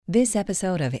This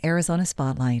episode of Arizona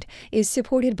Spotlight is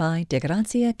supported by De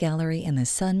Grazia Gallery in the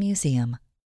Sun Museum.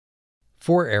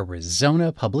 For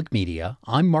Arizona Public Media,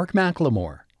 I'm Mark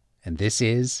McLemore, and this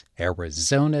is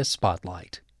Arizona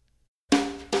Spotlight.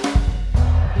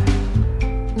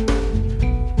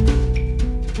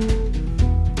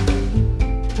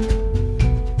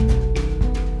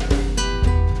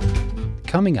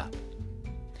 Coming up,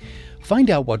 find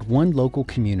out what one local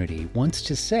community wants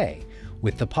to say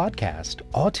with the podcast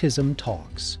Autism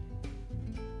Talks.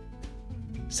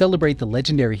 Celebrate the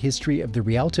legendary history of the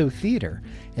Rialto Theatre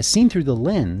as seen through the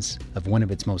lens of one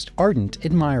of its most ardent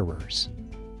admirers.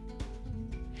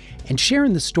 And share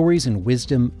in the stories and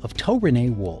wisdom of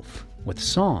To-Ree-Nee with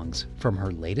songs from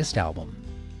her latest album.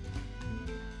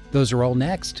 Those are all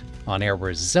next on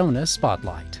Arizona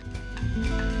Spotlight.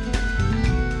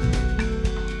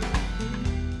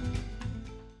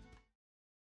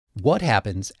 What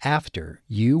happens after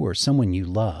you or someone you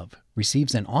love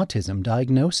receives an autism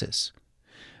diagnosis?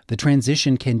 The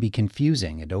transition can be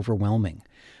confusing and overwhelming,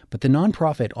 but the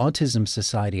nonprofit Autism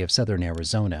Society of Southern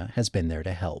Arizona has been there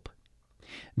to help.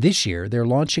 This year, they're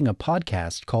launching a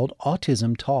podcast called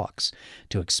Autism Talks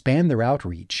to expand their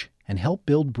outreach and help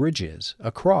build bridges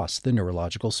across the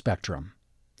neurological spectrum.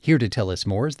 Here to tell us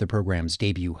more is the program's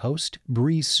debut host,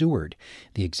 Bree Seward,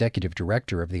 the executive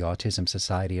director of the Autism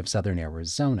Society of Southern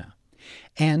Arizona,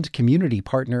 and community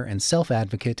partner and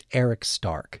self-advocate Eric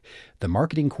Stark, the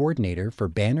marketing coordinator for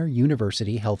Banner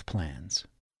University Health Plans.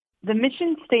 The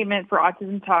mission statement for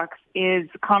Autism Talks is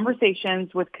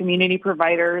conversations with community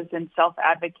providers and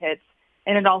self-advocates,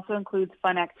 and it also includes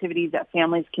fun activities that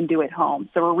families can do at home.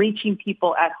 So we're reaching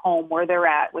people at home where they're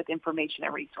at with information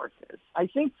and resources. I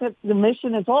think that the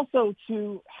mission is also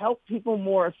to help people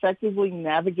more effectively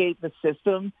navigate the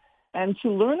system and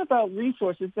to learn about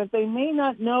resources that they may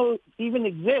not know even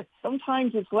exist.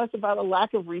 Sometimes it's less about a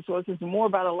lack of resources and more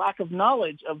about a lack of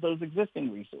knowledge of those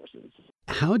existing resources.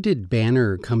 How did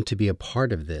Banner come to be a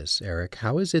part of this, Eric?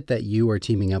 How is it that you are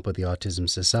teaming up with the Autism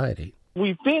Society?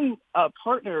 We've been a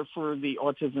partner for the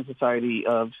Autism Society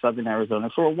of Southern Arizona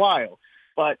for a while,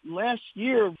 but last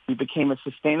year we became a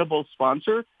sustainable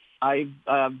sponsor. I've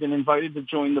been invited to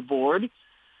join the board.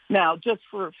 Now, just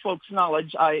for folks'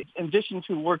 knowledge, in addition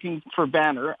to working for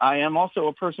Banner, I am also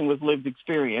a person with lived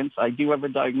experience. I do have a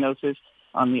diagnosis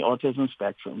on the autism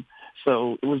spectrum.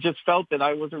 So it was just felt that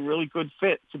I was a really good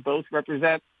fit to both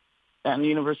represent Banner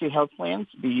University Health Plans,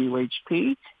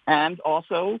 BUHP, and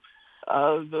also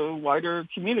the wider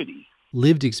community.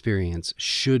 Lived experience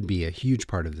should be a huge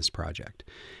part of this project.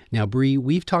 Now, Bree,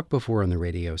 we've talked before on the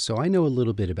radio, so I know a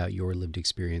little bit about your lived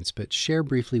experience, but share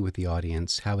briefly with the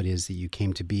audience how it is that you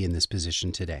came to be in this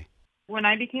position today. When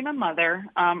I became a mother,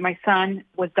 my son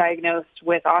was diagnosed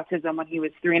with autism when he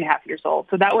was 3.5 years old.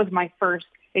 So that was my first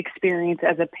experience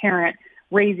as a parent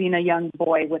raising a young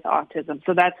boy with autism.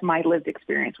 So that's my lived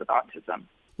experience with autism.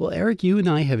 Well, Eric, you and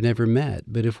I have never met,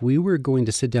 but if we were going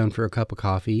to sit down for a cup of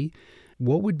coffee,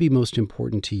 what would be most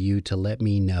important to you to let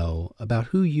me know about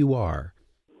who you are?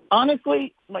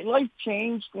 Honestly, my life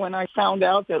changed when I found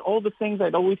out that all the things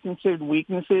I'd always considered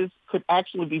weaknesses could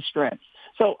actually be strengths.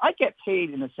 So I get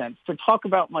paid, in a sense, to talk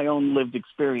about my own lived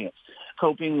experience,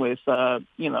 coping with, a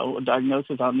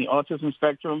diagnosis on the autism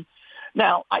spectrum.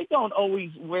 Now, I don't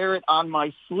always wear it on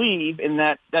my sleeve in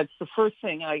that that's the first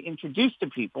thing I introduce to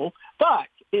people, but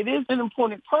it is an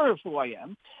important part of who I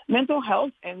am. Mental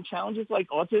health and challenges like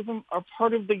autism are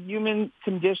part of the human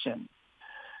condition.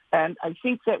 And I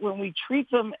think that when we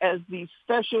treat them as these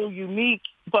special, unique,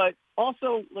 but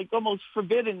also like almost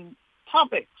forbidden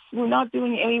topics, we're not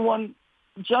doing anyone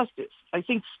justice. I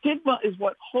think stigma is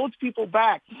what holds people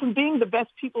back from being the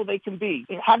best people they can be,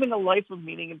 having a life of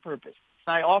meaning and purpose.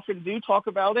 I often do talk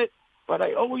about it, but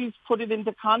I always put it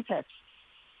into context.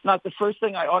 Not the first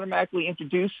thing I automatically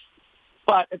introduce,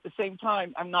 but at the same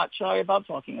time, I'm not shy about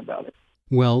talking about it.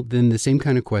 Well, then the same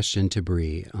kind of question to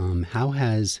Bree. How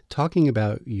has talking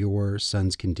about your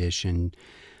son's condition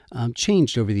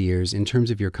changed over the years in terms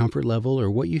of your comfort level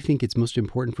or what you think it's most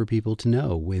important for people to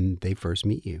know when they first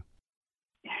meet you?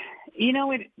 You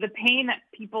know, the pain that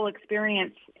people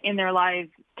experience in their lives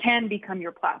can become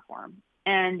your platform,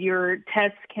 and your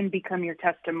tests can become your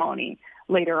testimony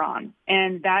later on.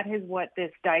 And that is what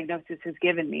this diagnosis has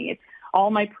given me. It's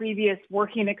all my previous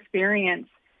working experience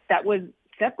that was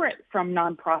separate from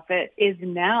nonprofit is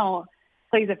now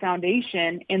plays a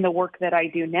foundation in the work that I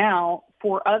do now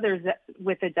for others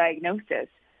with a diagnosis.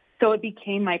 So it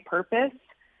became my purpose,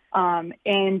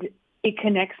 and it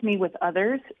connects me with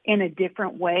others in a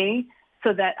different way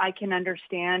so that I can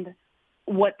understand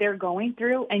what they're going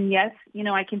through. And yes,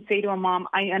 I can say to a mom,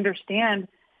 I understand,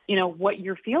 what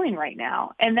you're feeling right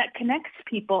now. And that connects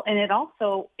people. And it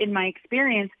also, in my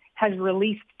experience, has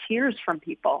released tears from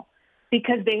people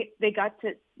because they got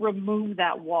to remove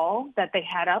that wall that they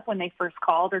had up when they first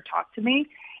called or talked to me,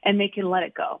 and they can let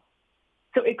it go.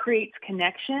 So it creates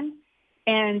connection,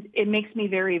 and it makes me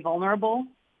very vulnerable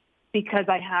because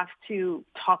I have to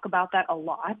talk about that a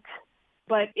lot,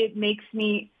 but it makes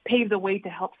me pave the way to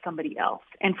help somebody else.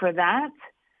 And for that,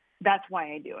 that's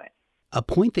why I do it. A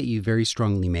point that you very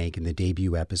strongly make in the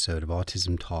debut episode of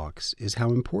Autism Talks is how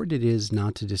important it is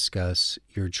not to discuss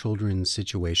your children's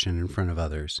situation in front of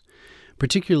others,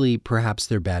 particularly perhaps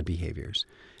their bad behaviors.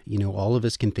 All of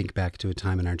us can think back to a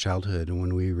time in our childhood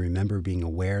when we remember being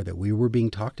aware that we were being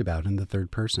talked about in the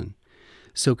third person.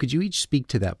 So could you each speak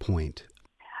to that point?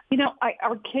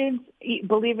 Our kids,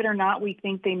 believe it or not, we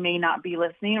think they may not be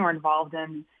listening or involved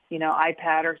in,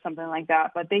 iPad or something like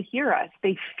that, but they hear us.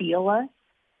 They feel us.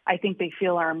 I think they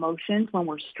feel our emotions when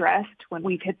we're stressed, when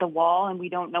we've hit the wall and we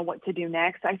don't know what to do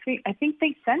next. I think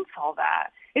they sense all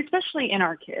that, especially in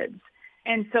our kids.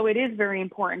 And so it is very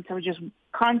important to just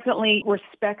constantly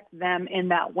respect them in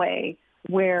that way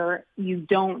where you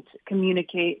don't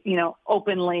communicate,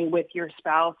 openly with your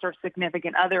spouse or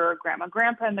significant other or grandma,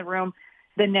 grandpa in the room,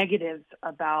 the negatives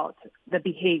about the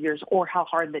behaviors or how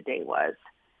hard the day was.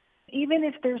 Even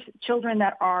if there's children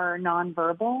that are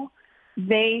nonverbal,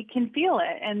 they can feel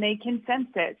it and they can sense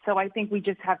it. So I think we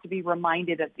just have to be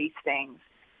reminded of these things,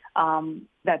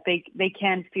 that they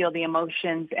can feel the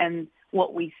emotions and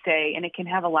what we say, and it can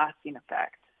have a lasting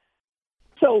effect.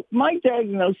 So my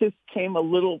diagnosis came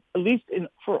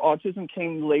for autism,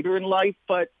 came later in life,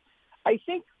 but I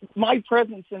think my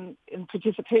presence and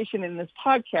participation in this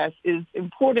podcast is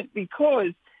important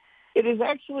because it is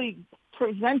actually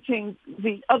presenting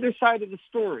the other side of the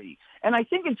story. And I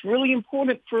think it's really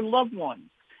important for loved ones.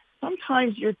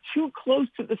 Sometimes you're too close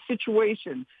to the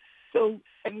situation.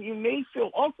 And you may feel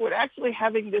awkward actually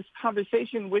having this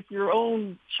conversation with your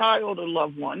own child or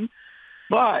loved one,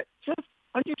 but just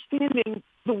understanding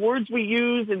the words we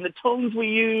use and the tones we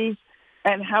use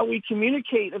and how we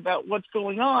communicate about what's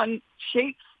going on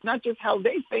shapes not just how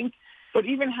they think, but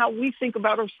even how we think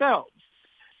about ourselves.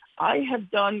 I have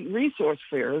done resource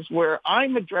fairs where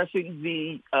I'm addressing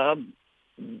the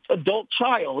adult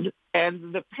child,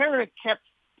 and the parent kept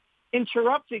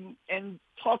interrupting and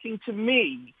talking to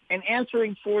me and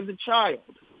answering for the child.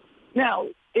 Now,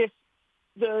 if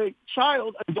the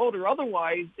child, adult or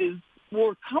otherwise, is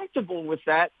more comfortable with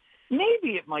that,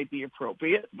 maybe it might be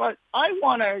appropriate, but I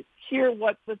want to hear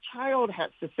what the child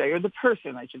has to say, or the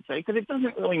person, I should say, because it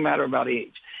doesn't really matter about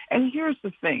age. And here's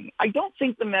the thing. I don't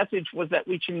think the message was that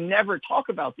we should never talk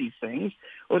about these things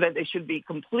or that they should be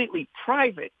completely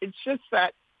private. It's just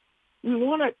that we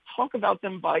want to talk about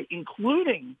them by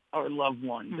including our loved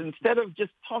ones instead of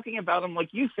just talking about them, like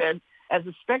you said, as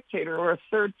a spectator or a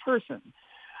third person.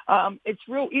 It's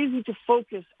real easy to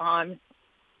focus on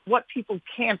what people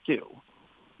can't do.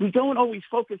 We don't always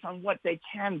focus on what they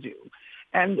can do.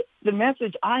 And the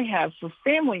message I have for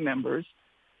family members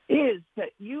is that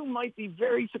you might be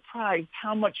very surprised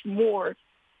how much more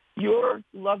your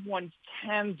loved ones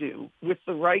can do with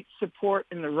the right support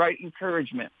and the right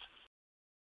encouragement.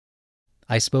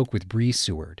 I spoke with Bree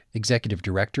Seward, Executive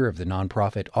Director of the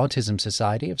nonprofit Autism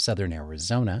Society of Southern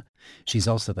Arizona. She's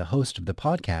also the host of the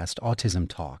podcast Autism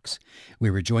Talks. We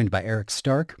were joined by Eric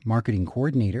Stark, Marketing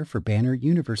Coordinator for Banner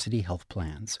University Health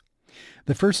Plans.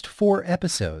 The first 4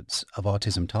 episodes of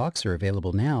Autism Talks are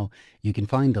available now. You can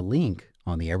find the link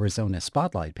on the Arizona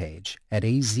Spotlight page at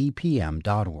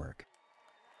azpm.org.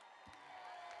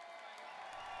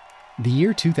 The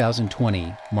year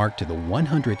 2020 marked the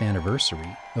 100th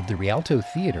anniversary of the Rialto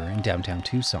Theatre in downtown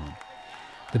Tucson.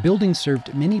 The building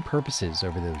served many purposes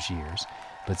over those years,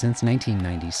 but since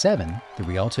 1997, the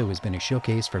Rialto has been a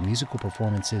showcase for musical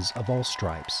performances of all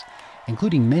stripes,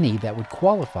 including many that would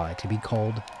qualify to be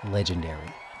called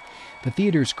legendary. The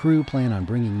theater's crew plan on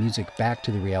bringing music back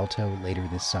to the Rialto later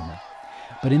this summer.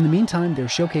 But in the meantime, they're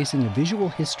showcasing a visual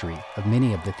history of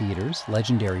many of the theater's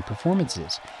legendary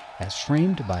performances, as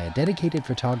framed by a dedicated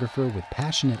photographer with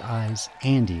passionate eyes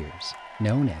and ears,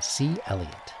 known as C.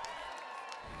 Elliot.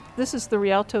 This is the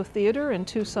Rialto Theatre in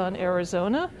Tucson,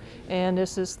 Arizona, and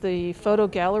this is the photo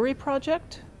gallery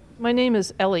project. My name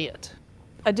is Elliot.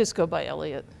 I just go by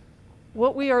Elliot.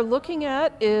 What we are looking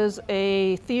at is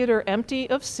a theater empty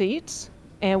of seats,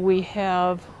 and we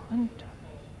have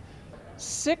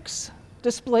 6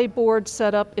 display boards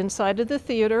set up inside of the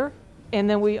theater, and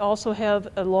then we also have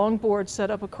a long board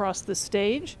set up across the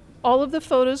stage. All of the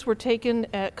photos were taken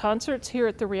at concerts here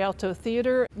at the Rialto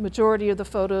Theatre. Majority of the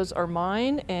photos are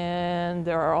mine, and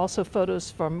there are also photos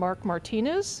from Mark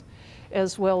Martinez.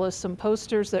 as well as some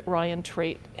posters that Ryan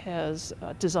Trait has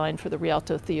designed for the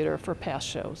Rialto Theatre for past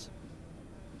shows.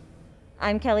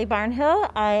 I'm Kelly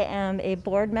Barnhill. I am a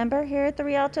board member here at the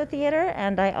Rialto Theatre,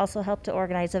 and I also help to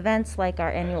organize events like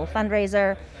our annual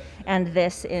fundraiser and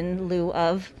this in lieu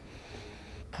of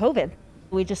COVID.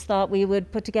 We just thought we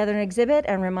would put together an exhibit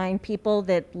and remind people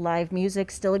that live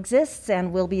music still exists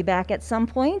and will be back at some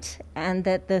point, and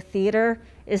that the theater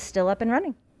is still up and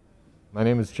running. My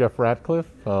name is Jeff Ratcliffe,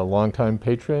 a longtime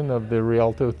patron of the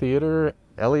Rialto Theatre.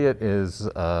 Elliot is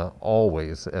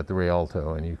always at the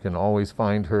Rialto, and you can always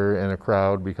find her in a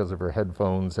crowd because of her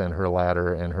headphones and her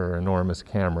ladder and her enormous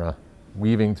camera,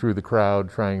 weaving through the crowd,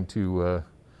 trying to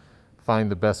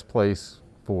find the best place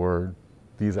for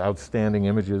these outstanding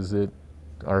images that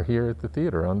are here at the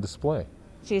theater on display.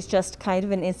 She's just kind of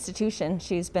an institution.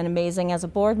 She's been amazing as a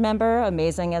board member,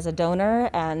 amazing as a donor,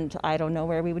 and I don't know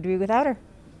where we would be without her.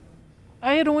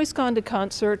 I had always gone to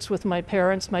concerts with my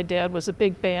parents. My dad was a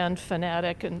big band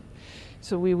fanatic, and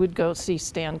so we would go see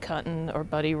Stan Cutton or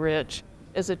Buddy Rich.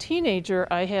 As a teenager,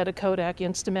 I had a Kodak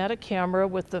Instamatic camera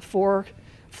with the 4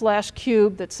 flash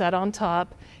cube that sat on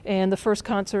top, and the first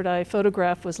concert I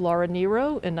photographed was Laura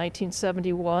Nyro in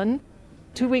 1971.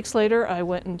 2 weeks later, I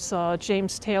went and saw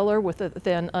James Taylor with the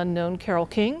then unknown Carole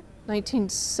King.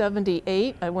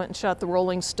 1978, I went and shot the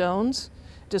Rolling Stones.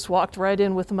 Just walked right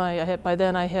in with by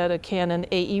then I had a Canon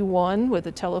AE1 with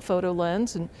a telephoto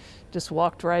lens, and just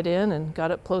walked right in and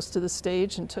got up close to the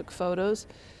stage and took photos.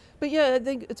 But yeah, I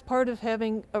think it's part of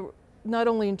having, not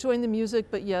only enjoying the music,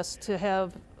 but yes, to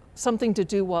have something to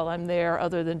do while I'm there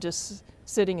other than just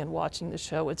sitting and watching the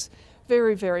show. It's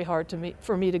very, very hard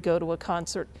for me to go to a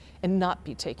concert and not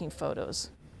be taking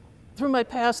photos. Through my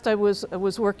past, I was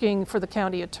working for the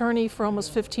county attorney for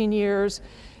almost 15 years,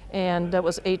 and that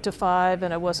was 8 to 5,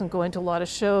 and I wasn't going to a lot of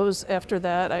shows. After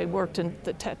that, I worked in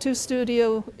the tattoo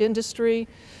studio industry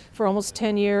for almost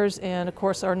 10 years, and of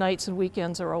course our nights and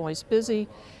weekends are always busy,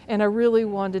 and I really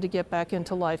wanted to get back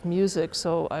into live music,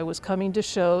 so I was coming to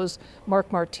shows.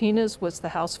 Mark Martinez was the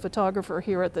house photographer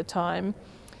here at the time,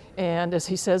 and as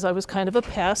he says, I was kind of a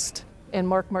pest, and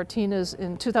Mark Martinez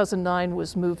in 2009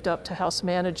 was moved up to house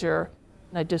manager,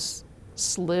 and I just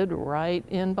slid right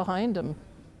in behind him.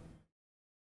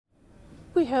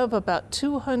 We have about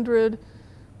 200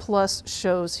 plus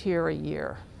shows here a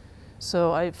year.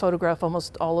 So I photograph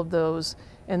almost all of those.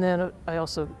 And then I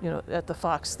also, at the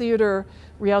Fox Theater,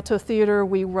 Rialto Theatre,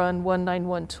 we run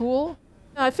 191 Tool.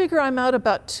 I figure I'm out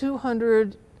about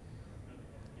 200,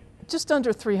 just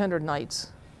under 300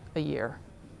 nights a year.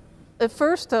 At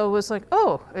first I was like,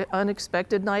 oh,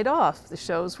 unexpected night off. The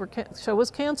show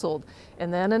was canceled.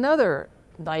 And then another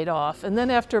night off. And then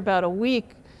after about a week,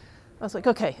 I was like,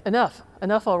 okay, enough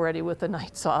already with the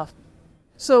nights off.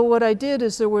 So what I did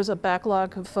is there was a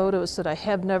backlog of photos that I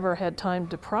have never had time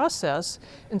to process,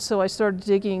 and so I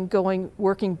started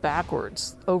working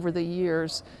backwards over the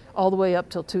years, all the way up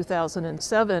till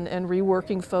 2007, and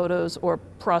reworking photos or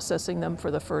processing them for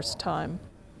the first time.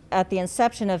 At the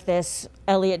inception of this,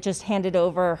 Elliot just handed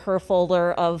over her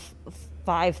folder of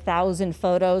 5,000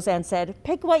 photos and said,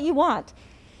 pick what you want.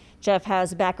 Jeff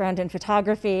has a background in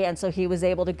photography, and so he was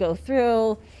able to go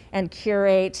through and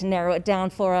curate, narrow it down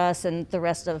for us, and the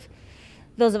rest of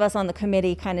those of us on the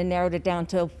committee kind of narrowed it down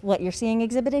to what you're seeing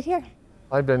exhibited here.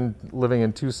 I've been living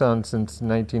in Tucson since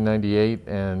 1998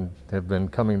 and have been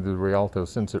coming to the Rialto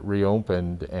since it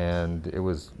reopened, and it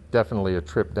was definitely a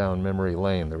trip down memory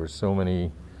lane. There were so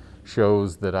many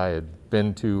shows that I had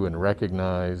been to and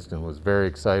recognized and was very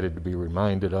excited to be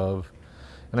reminded of.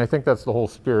 And I think that's the whole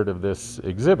spirit of this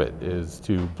exhibit, is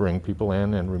to bring people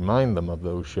in and remind them of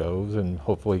those shows and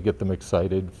hopefully get them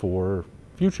excited for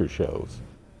future shows.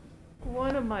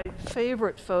 One of my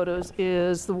favorite photos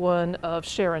is the one of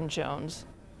Sharon Jones.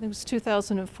 It was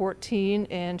 2014,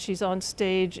 and she's on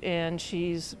stage and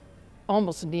she's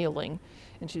almost kneeling,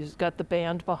 and she's got the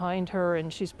band behind her,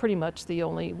 and she's pretty much the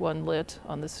only one lit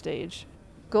on the stage.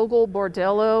 Gogol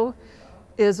Bordello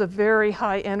is a very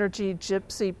high-energy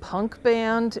gypsy punk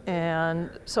band, and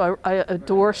so I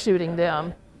adore shooting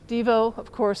them. Devo,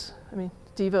 of course,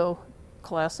 Devo,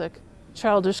 classic.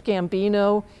 Childish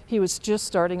Gambino, he was just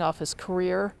starting off his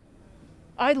career.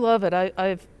 I love it.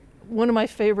 One of my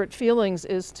favorite feelings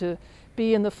is to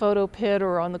be in the photo pit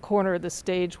or on the corner of the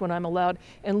stage when I'm allowed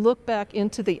and look back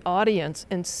into the audience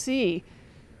and see,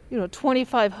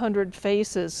 2,500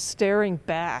 faces staring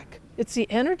back. It's the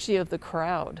energy of the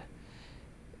crowd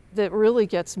that really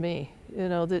gets me,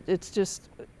 that it's just,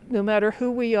 no matter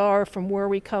who we are, from where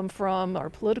we come from, our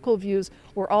political views,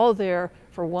 we're all there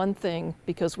for one thing,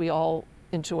 because we all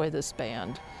enjoy this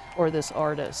band or this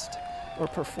artist or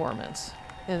performance.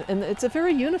 And it's a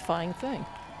very unifying thing.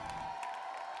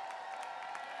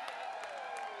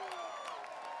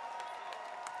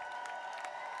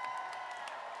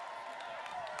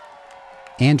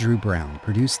 Andrew Brown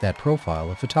produced that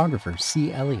profile of photographer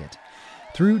C. Elliot.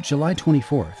 Through July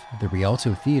 24th, the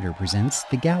Rialto Theatre presents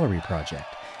The Gallery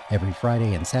Project every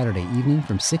Friday and Saturday evening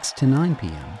from 6 to 9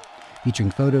 p.m.,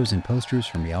 featuring photos and posters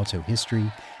from Rialto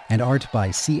history and art by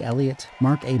C. Elliot,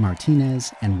 Mark A.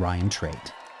 Martinez, and Ryan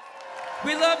Trait.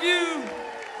 We love you!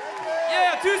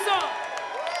 Yeah, Tucson!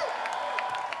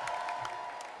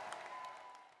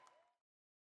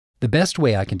 The best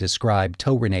way I can describe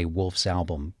To-Ree-Nee Wolf's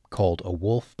album, called A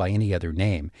Wolf by Any Other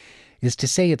Name, is to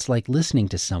say it's like listening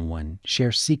to someone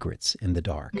share secrets in the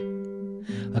dark.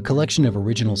 A collection of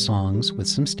original songs with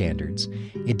some standards,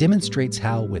 it demonstrates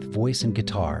how, with voice and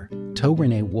guitar,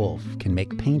 To-Ree-Nee Wolf can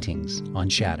make paintings on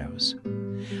shadows.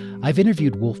 I've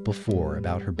interviewed Wolf before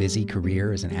about her busy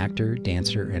career as an actor,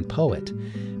 dancer, and poet,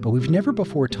 but we've never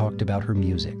before talked about her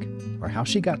music or how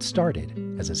she got started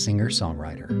as a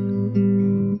singer-songwriter.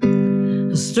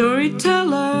 A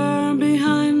storyteller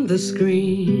behind the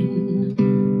screen,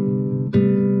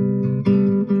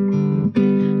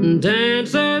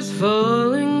 dancers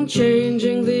falling,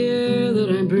 changing the air that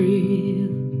I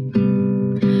breathe,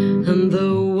 and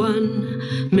the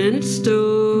 1-minute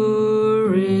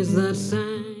stories that sang.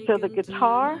 So the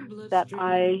guitar that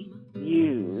I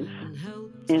use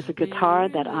is a guitar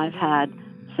that I've had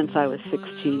since I was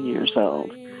 16 years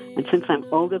old. And since I'm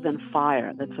older than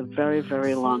fire, that's a very,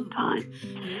 very long time.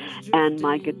 And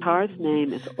my guitar's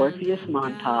name is Orpheus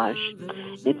Montage.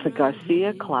 It's a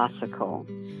Garcia Classical.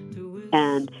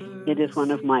 And it is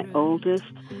one of my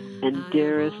oldest and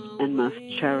dearest and most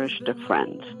cherished of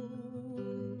friends.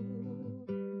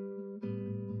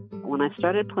 When I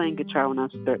started playing guitar when I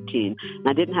was 13, and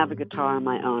I didn't have a guitar on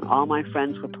my own, all my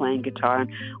friends were playing guitar, and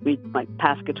we'd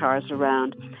pass guitars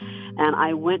around. And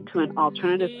I went to an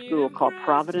alternative school called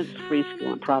Providence Free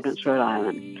School in Providence, Rhode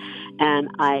Island. And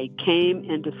I came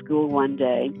into school one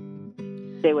day.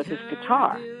 There was this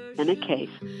guitar in a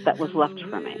case that was left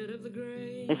for me.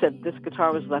 They said, this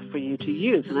guitar was left for you to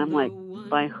use. And I'm like,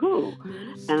 by who?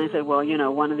 And they said, well,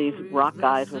 one of these rock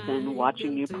guys was in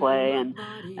watching you play and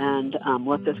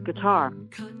with this guitar.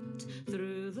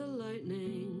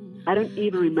 I don't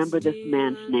even remember this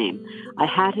man's name. I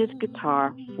had his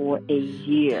guitar for a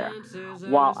year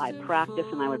while I practiced,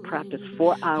 and I would practice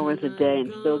 4 hours a day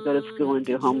and still go to school and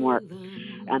do homework.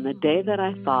 And the day that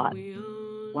I thought,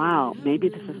 wow, maybe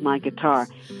this is my guitar,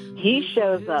 he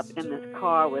shows up in this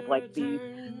car with these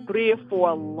 3 or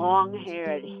 4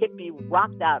 long-haired, hippie,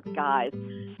 rocked-out guys.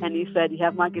 And he said, you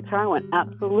have my guitar? I went,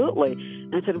 absolutely.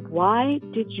 And I said, why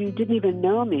didn't even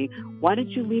know me, why did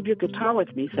you leave your guitar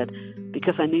with me? He said,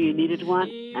 because I knew you needed one,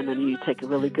 and I knew you'd take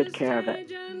really good care of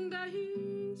it.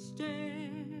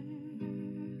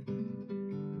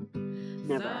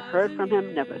 Never heard from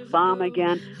him, never saw him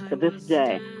again. To this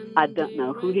day, I don't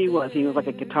know who he was. He was like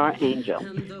a guitar angel.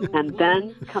 And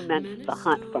then commenced the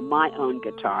hunt for my own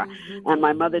guitar. And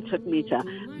my mother took me to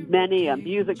many a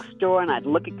music store, and I'd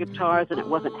look at guitars, and it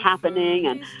wasn't happening.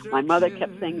 And my mother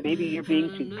kept saying, maybe you're being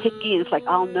too picky. And it's like,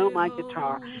 I'll know my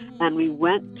guitar. And we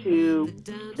went to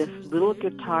this little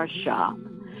guitar shop.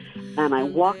 And I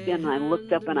walked in, and I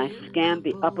looked up, and I scanned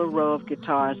the upper row of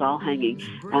guitars all hanging.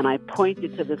 And I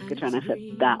pointed to this guitar, and I said,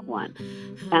 that one.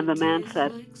 And the man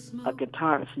said, a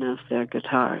guitarist knows their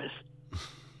guitars.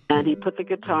 And he put the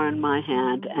guitar in my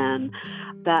hand, and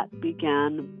that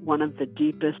began one of the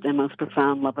deepest and most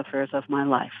profound love affairs of my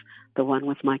life, the one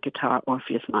with my guitar,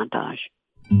 Orpheus Montage.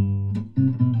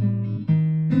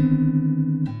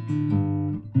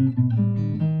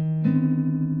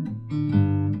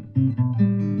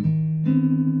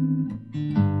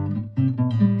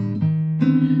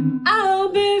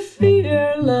 I'll be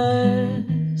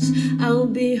fearless, I'll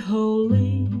be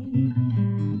holy,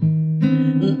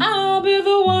 and I'll be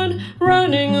the one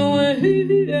running away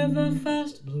the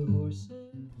fast blue horse.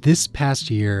 This past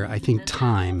year, I think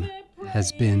time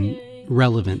has been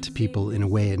relevant to people in a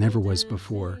way it never was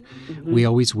before. Mm-hmm. We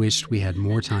always wished we had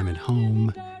more time at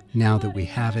home. Now that we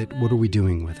have it, what are we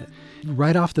doing with it?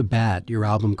 Right off the bat, your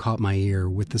album caught my ear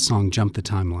with the song Jump the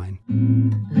Timeline.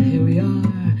 Here we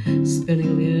are,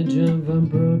 spinning the edge of a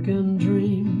broken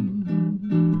dream.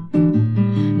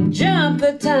 Jump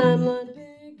the timeline.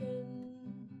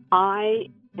 I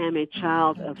am a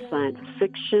child of science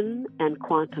fiction and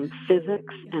quantum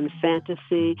physics and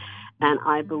fantasy, and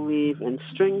I believe in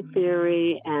string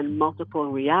theory and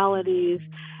multiple realities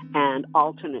and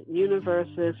alternate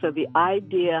universes. So the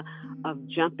idea of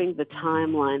jumping the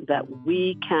timeline, that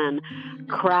we can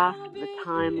craft the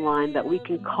timeline, that we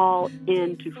can call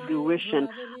into fruition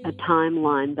a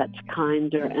timeline that's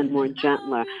kinder and more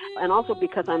gentler. And also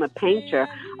because I'm a painter,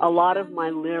 a lot of my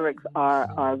lyrics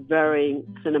are very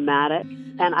cinematic,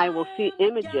 and I will see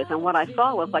images. And what I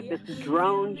saw was like this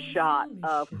drone shot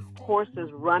of horses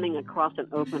running across an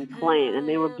open plain, and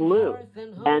they were blue.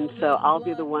 And so I'll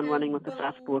be the one running with the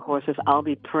fast blue horses. I'll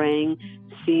be praying,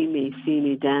 see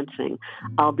me dancing.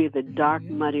 I'll be the dark,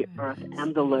 muddy earth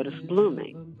and the lotus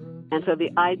blooming. And so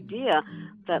the idea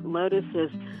that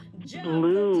lotuses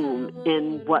bloom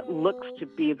in what looks to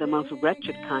be the most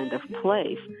wretched kind of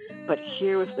place, but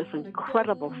here is this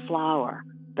incredible flower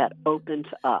that opens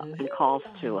up and calls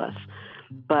to us.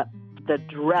 But the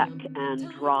dreck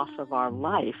and dross of our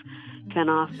life can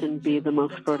often be the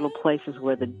most fertile places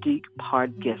where the deep,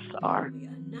 hard gifts are.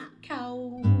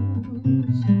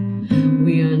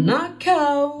 We are not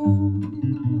cows.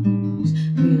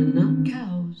 We are not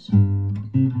cows.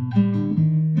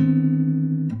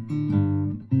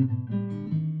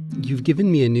 You've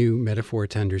given me a new metaphor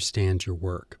to understand your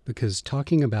work, because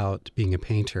talking about being a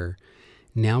painter,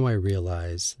 now I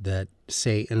realize that,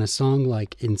 say, in a song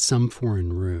like In Some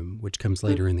Foreign Room, which comes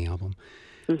later in the album,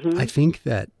 I think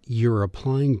that you're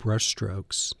applying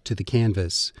brushstrokes to the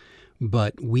canvas,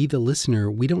 but we, the listener,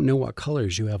 we don't know what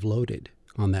colors you have loaded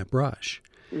on that brush.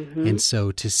 And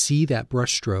so to see that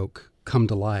brushstroke come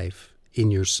to life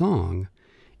in your song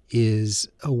is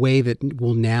a way that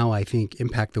will now, I think,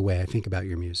 impact the way I think about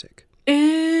your music.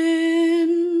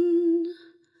 In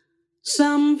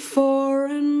some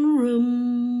foreign room,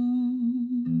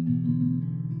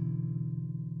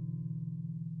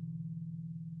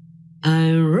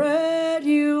 I read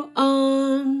you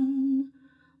on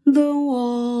the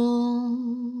wall.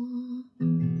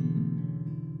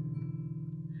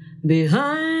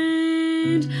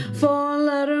 Behind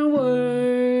four-letter words,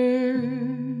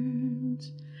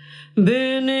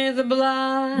 beneath the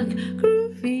black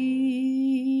graffiti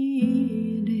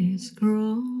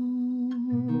scroll.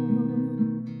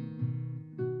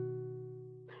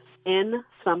 In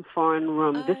Some Foreign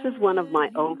Room. This is one of my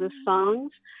oldest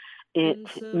songs. It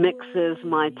mixes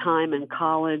my time in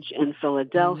college in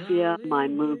Philadelphia, my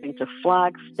moving to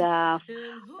Flagstaff,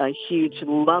 a huge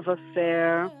love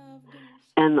affair,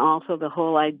 and also the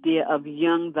whole idea of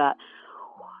Jung, that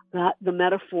the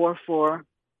metaphor for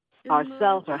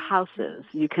ourselves are houses.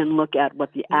 You can look at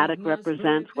what the attic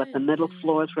represents, what the middle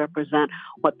floors represent,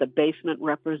 what the basement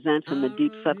represents in the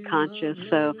deep subconscious.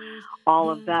 So all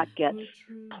of that gets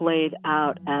played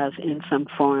out as In Some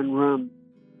Foreign Room.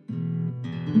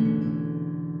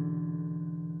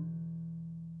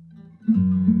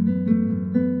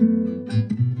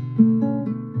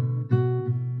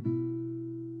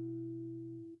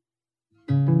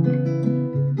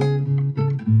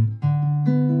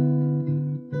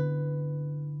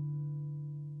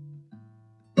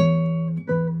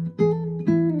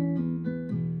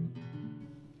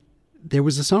 There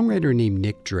was a songwriter named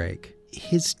Nick Drake.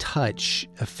 His touch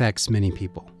affects many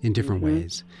people in different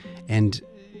ways. And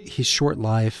his short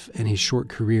life and his short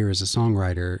career as a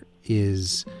songwriter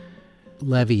is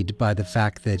levied by the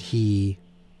fact that he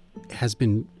has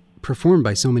been performed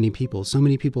by so many people. So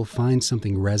many people find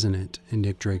something resonant in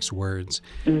Nick Drake's words.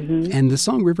 And the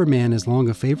song Riverman is long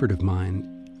a favorite of mine.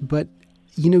 But,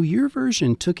 you know, your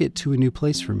version took it to a new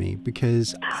place for me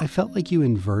because I felt like you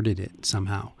inverted it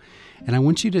somehow. And I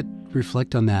want you to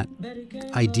reflect on that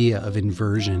idea of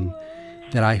inversion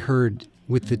that I heard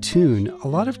with the tune. A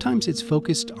lot of times it's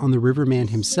focused on the Riverman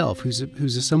himself, who's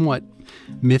a somewhat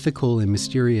mythical and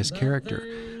mysterious character.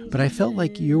 But I felt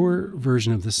like your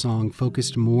version of the song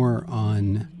focused more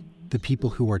on the people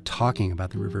who are talking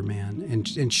about the Riverman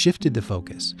and shifted the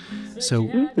focus. So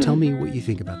tell me what you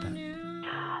think about that.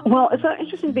 Well, it's so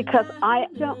interesting because I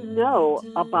don't know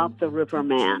about the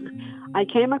Riverman. I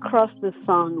came across this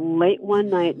song late one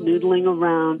night, noodling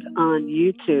around on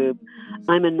YouTube.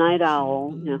 I'm a night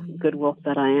owl, good wolf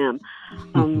that I am.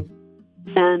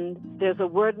 And there's a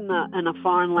word in a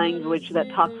foreign language that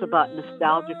talks about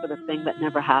nostalgia for the thing that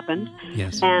never happened.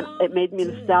 Yes. And it made me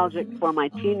nostalgic for my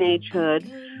teenagehood,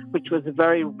 which was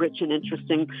very rich and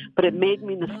interesting, but it made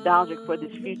me nostalgic for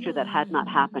this future that had not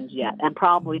happened yet and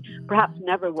perhaps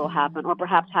never will happen, or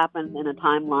perhaps happens in a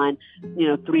timeline,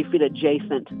 3 feet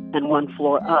adjacent and 1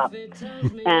 floor up.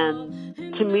 And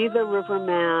to me, the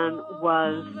Riverman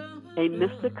was a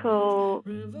mystical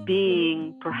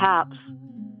being, perhaps,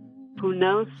 who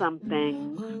knows some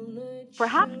things.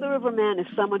 Perhaps the Riverman is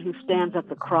someone who stands at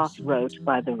the crossroads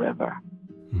by the river.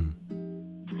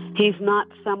 He's not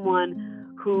someone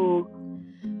who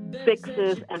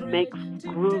fixes and makes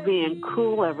groovy and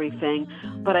cool everything,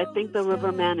 but I think the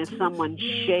Riverman is someone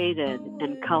shaded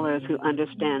in colors who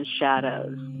understands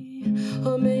shadows.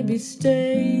 Or maybe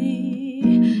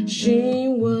stay, she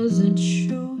wasn't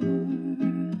sure.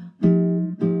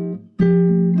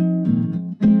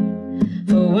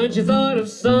 For when she thought of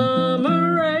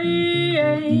summer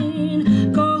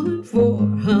rain calling for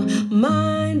her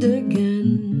mind again,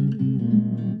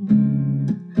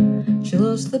 she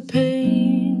lost the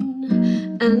pain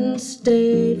and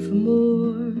stayed for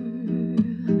more.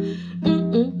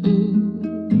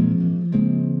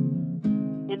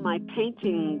 In my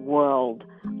painting world,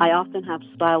 I often have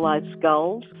stylized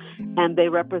skulls, and they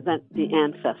represent the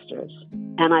ancestors.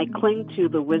 And I cling to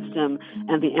the wisdom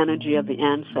and the energy of the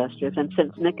ancestors. And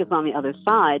since Nick is on the other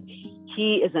side,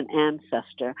 he is an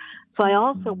ancestor. So I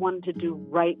also wanted to do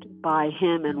right by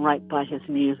him and right by his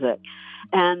music.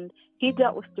 And he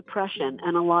dealt with depression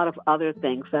and a lot of other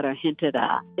things that are hinted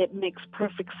at. It makes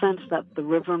perfect sense that the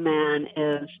Riverman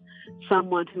is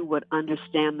someone who would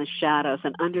understand the shadows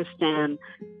and understand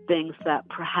things that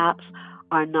perhaps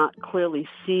are not clearly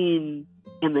seen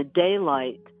in the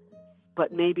daylight,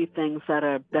 but maybe things that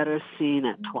are better seen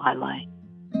at twilight.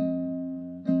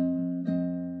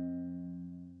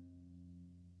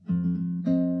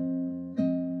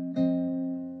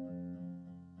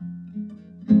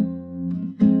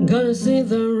 Gonna see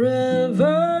the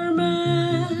Riverman,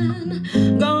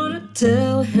 gonna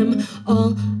tell him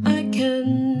all I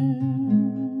can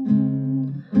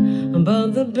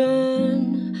about the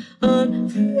band on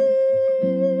free.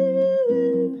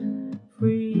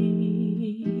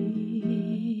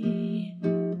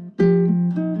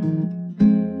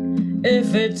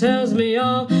 If it tells me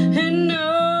all he knows,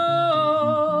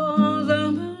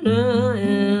 then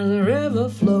as the river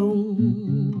flows,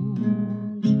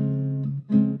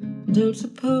 don't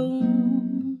suppose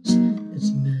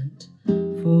it's meant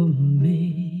for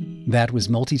me. That was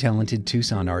multi-talented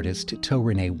Tucson artist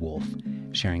To-Ree-Nee Wolf,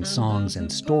 sharing songs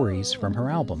and stories from her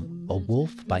album, A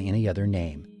Wolf by Any Other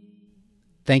Name.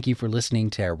 Thank you for listening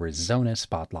to Arizona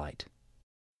Spotlight.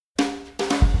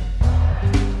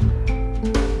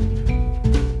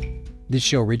 This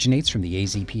show originates from the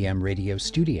AZPM radio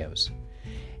studios.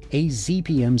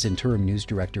 AZPM's interim news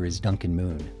director is Duncan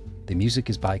Moon. The music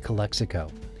is by Calexico.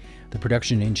 The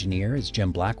production engineer is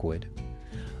Jim Blackwood.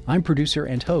 I'm producer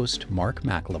and host Mark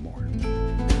McLemore.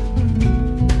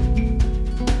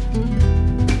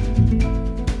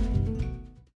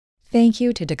 Thank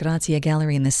you to De Grazia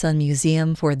Gallery and the Sun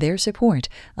Museum for their support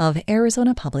of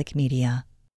Arizona Public Media.